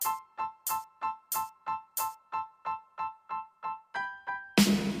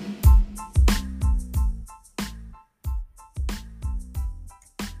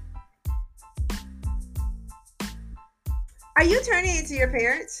Are you turning into your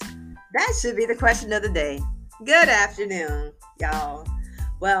parents? That should be the question of the day. Good afternoon, y'all.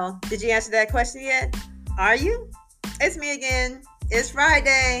 Well, did you answer that question yet? Are you? It's me again. It's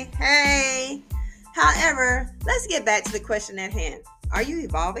Friday. Hey. However, let's get back to the question at hand. Are you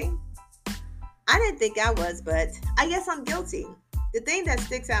evolving? I didn't think I was, but I guess I'm guilty. The thing that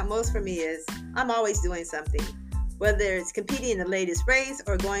sticks out most for me is I'm always doing something. Whether it's competing in the latest race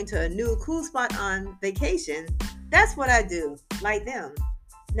or going to a new cool spot on vacation, that's what I do, like them.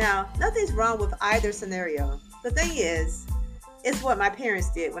 Now, nothing's wrong with either scenario. The thing is, it's what my parents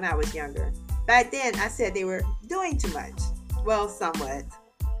did when I was younger. Back then, I said they were doing too much. Well, somewhat.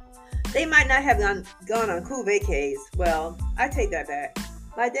 They might not have gone on cool vacays. Well, I take that back.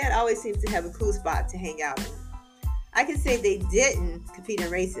 My dad always seems to have a cool spot to hang out in. I can say they didn't compete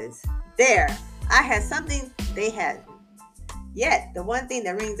in races. There, I had something they hadn't. Yet, the one thing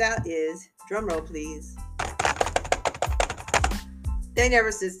that rings out is, drumroll please, they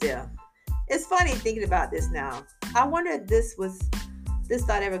never sit still. It's funny thinking about this now. I wonder if this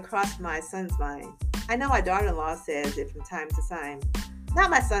thought ever crossed my son's mind. I know my daughter-in-law says it from time to time. Not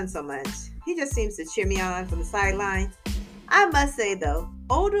my son so much. He just seems to cheer me on from the sideline. I must say though,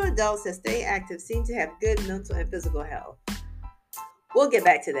 older adults that stay active seem to have good mental and physical health. We'll get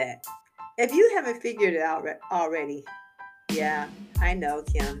back to that. If you haven't figured it out already, yeah, I know,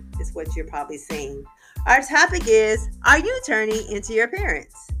 Kim, it's what you're probably saying. Our topic is, are you turning into your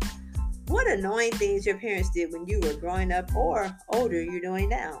parents? What annoying things your parents did when you were growing up or older you're doing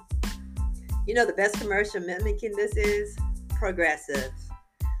now? You know the best commercial mimicking this is? Progressive.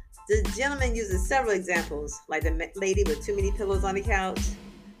 The gentleman uses several examples, like the lady with too many pillows on the couch,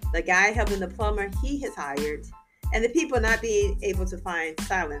 the guy helping the plumber he has hired, and the people not being able to find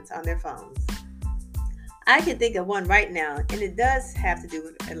silence on their phones. I can think of one right now, and it does have to do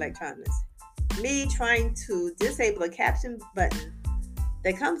with electronics. Me trying to disable a caption button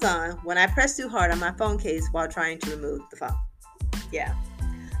that comes on when I press too hard on my phone case while trying to remove the phone. Yeah.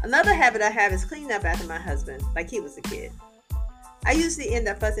 Another habit I have is cleaning up after my husband, like he was a kid. I usually end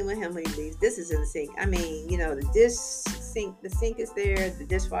up fussing with him when he leaves dishes in the sink. I mean, the sink is there, the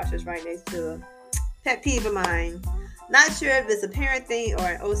dishwasher's right next to it. Pet peeve of mine. Not sure if it's a parent thing or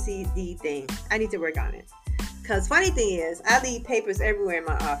an OCD thing. I need to work on it. Because funny thing is, I leave papers everywhere in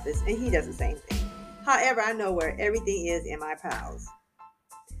my office and he does the same thing. However, I know where everything is in my piles.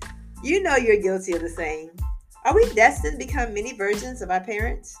 You know you're guilty of the same. Are we destined to become mini versions of our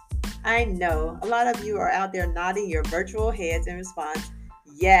parents? I know a lot of you are out there nodding your virtual heads in response,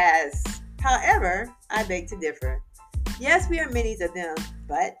 yes. However, I beg to differ. Yes, we are minis of them,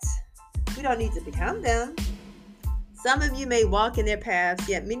 but we don't need to become them. Some of you may walk in their paths,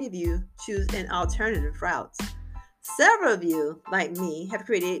 yet many of you choose an alternative route. Several of you, like me, have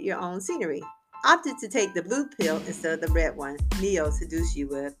created your own scenery, opted to take the blue pill instead of the red one Neo seduced you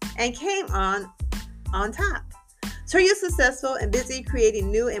with, and came on top. So you're successful and busy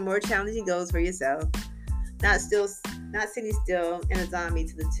creating new and more challenging goals for yourself, not sitting still and a zombie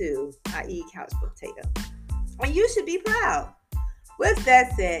to the two, i.e. couch potato. And you should be proud. With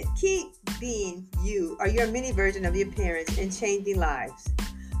that said, keep being you or your mini version of your parents and changing lives.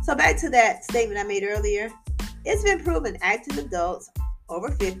 So back to that statement I made earlier. It's been proven active adults over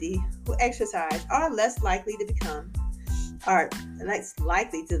 50 who exercise are less likely to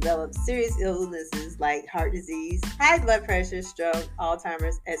develop serious illnesses like heart disease, high blood pressure, stroke,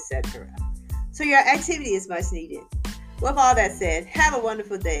 Alzheimer's, etc. So your activity is much needed. With all that said, have a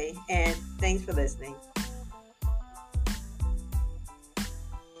wonderful day and thanks for listening.